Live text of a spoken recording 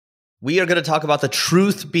We are going to talk about the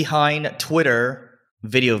truth behind Twitter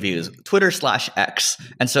video views, Twitter/X.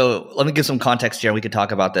 And so let me give some context here. We could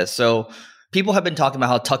talk about this. So people have been talking about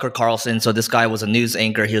how Tucker Carlson, so this guy was a news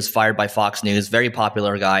anchor. He was fired by Fox News, very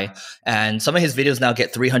popular guy. And some of his videos now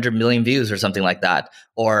get 300 million views or something like that.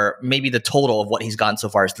 Or maybe the total of what he's gotten so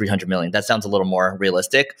far is 300 million. That sounds a little more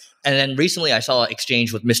realistic. And then recently I saw an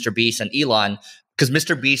exchange with Mr. Beast and Elon, because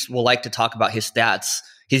Mr. Beast will like to talk about his stats,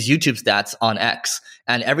 his YouTube stats on X.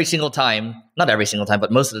 And every single time, not every single time,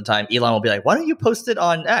 but most of the time, Elon will be like, why don't you post it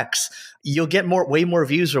on X? You'll get way more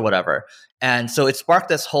views or whatever. And so it sparked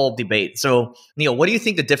this whole debate. So, Neil, what do you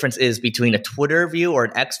think the difference is between a Twitter view or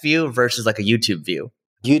an X view versus like a YouTube view?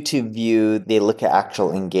 YouTube view, they look at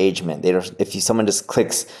actual engagement. They don't. If someone just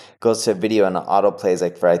goes to a video and auto plays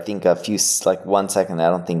like for I think a few 1 second, I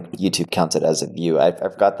don't think YouTube counts it as a view. I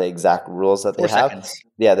forgot the exact rules that they 4 have. seconds.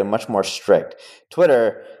 Yeah, they're much more strict.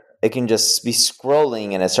 Twitter, it can just be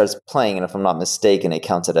scrolling and it starts playing, and if I'm not mistaken, it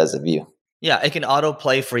counts it as a view. Yeah, it can auto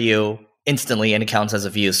play for you instantly and it counts as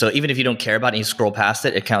a view. So even if you don't care about it and you scroll past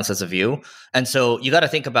it, it counts as a view. And so you got to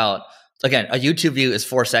think about, again, a YouTube view is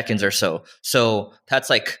 4 seconds or so. So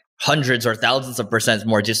that's like hundreds or thousands of percent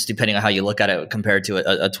more, just depending on how you look at it compared to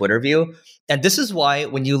a Twitter view. And this is why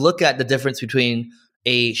when you look at the difference between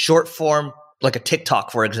a short form, like a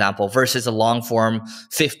TikTok, for example, versus a long form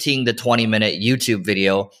 15 to 20 minute YouTube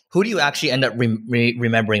video, who do you actually end up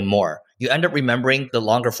remembering more? You end up remembering the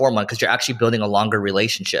longer form one because you're actually building a longer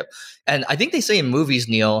relationship. And I think they say in movies,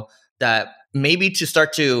 Neil, that maybe to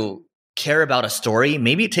start to care about a story,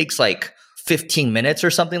 maybe it takes like 15 minutes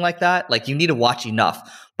or something like that. Like you need to watch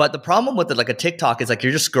enough. But the problem with it, like a TikTok, is like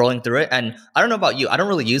you're just scrolling through it. And I don't know about you, I don't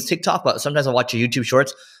really use TikTok, but sometimes I watch your YouTube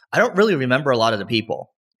shorts. I don't really remember a lot of the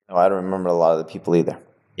people. No, I don't remember a lot of the people either.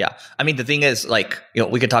 Yeah. I mean, the thing is, like,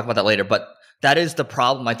 we could talk about that later, but that is the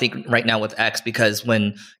problem, I think, right now with X, because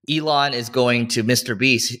when Elon is going to Mr.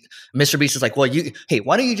 Beast is like, well, hey,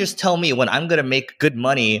 why don't you just tell me when I'm going to make good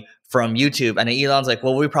money from YouTube? And Elon's like,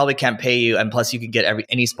 well, we probably can't pay you. And plus you can get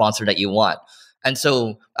any sponsor that you want. And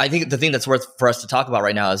so I think the thing that's worth for us to talk about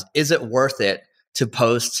right now is it worth it to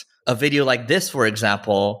post a video like this, for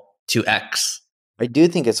example, to X? I do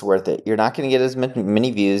think it's worth it. You're not going to get as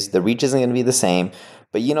many views. The reach isn't going to be the same.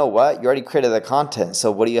 But you know what? You already created the content.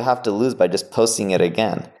 So what do you have to lose by just posting it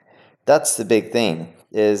again? That's the big thing,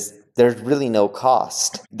 is there's really no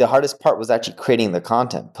cost. The hardest part was actually creating the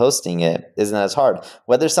content. Posting it isn't as hard.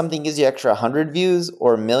 Whether something gives you extra 100 views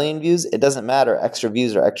or 1 million views, it doesn't matter. Extra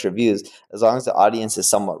views are extra views, as long as the audience is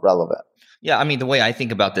somewhat relevant. Yeah, I mean, the way I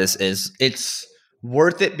think about this is it's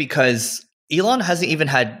worth it because Elon hasn't even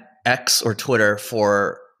had X or Twitter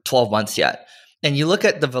for 12 months yet. And you look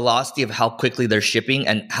at the velocity of how quickly they're shipping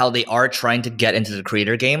and how they are trying to get into the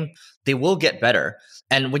creator game, they will get better.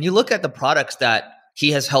 And when you look at the products that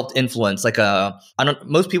he has helped influence, like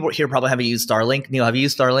most people here probably haven't used Starlink. Neil, have you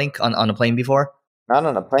used Starlink on a plane before? Not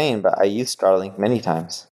on a plane, but I use Starlink many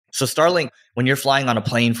times. So Starlink, when you're flying on a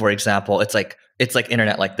plane, for example, it's like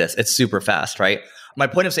internet like this. It's super fast, right? My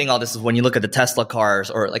point of saying all this is when you look at the Tesla cars,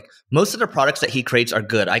 or like most of the products that he creates are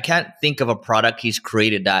good. I can't think of a product he's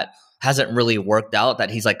created that hasn't really worked out, that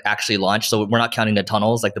he's like actually launched. So we're not counting the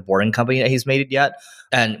tunnels, like the Boring Company that he's made it yet.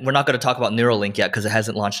 And we're not going to talk about Neuralink yet because it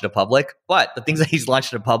hasn't launched to the public. But the things that he's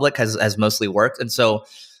launched to the public has mostly worked. And so,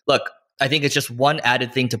 look, I think it's just one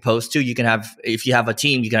added thing to post to. You can have, if you have a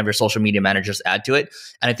team, you can have your social media managers add to it.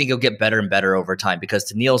 And I think it'll get better and better over time because,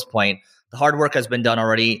 to Neil's point, the hard work has been done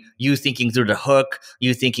already. You thinking through the hook,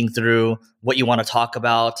 you thinking through what you want to talk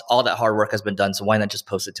about, all that hard work has been done. So why not just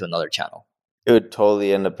post it to another channel? It would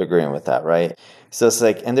totally end up agreeing with that, right? So it's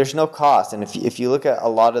like, and there's no cost. And if you look at a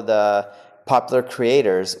lot of the popular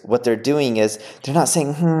creators, what they're doing is they're not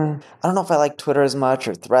saying, I don't know if I like Twitter as much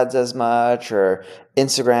or Threads as much or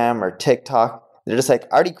Instagram or TikTok. They're just like,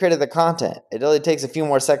 I already created the content. It only takes a few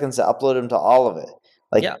more seconds to upload them to all of it.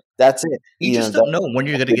 Like, yeah. That's it. You just don't know when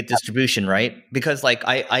you're going to get distribution, right? Because like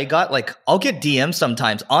I got like, I'll get DMs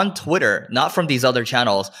sometimes on Twitter, not from these other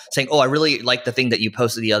channels, saying, oh, I really like the thing that you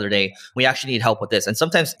posted the other day. We actually need help with this. And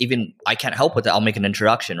sometimes even I can't help with it. I'll make an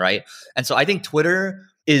introduction, right? And so I think Twitter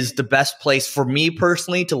is the best place for me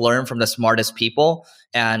personally to learn from the smartest people.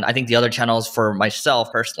 And I think the other channels for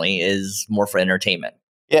myself personally is more for entertainment.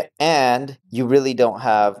 Yeah, and you really don't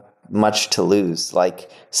have much to lose.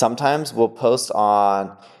 Like sometimes we'll post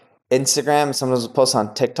on Instagram, sometimes we'll post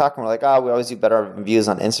on TikTok, and we're like, we always do better views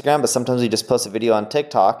on Instagram, but sometimes we just post a video on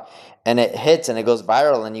TikTok and it hits and it goes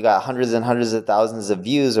viral and you got hundreds and hundreds of thousands of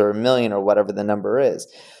views or 1 million or whatever the number is.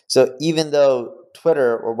 So even though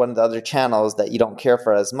Twitter or one of the other channels that you don't care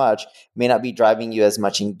for as much may not be driving you as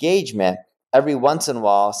much engagement, every once in a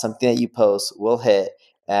while something that you post will hit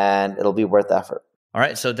and it'll be worth the effort. All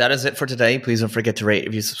right. So that is it for today. Please don't forget to rate,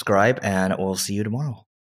 review, subscribe, and we'll see you tomorrow.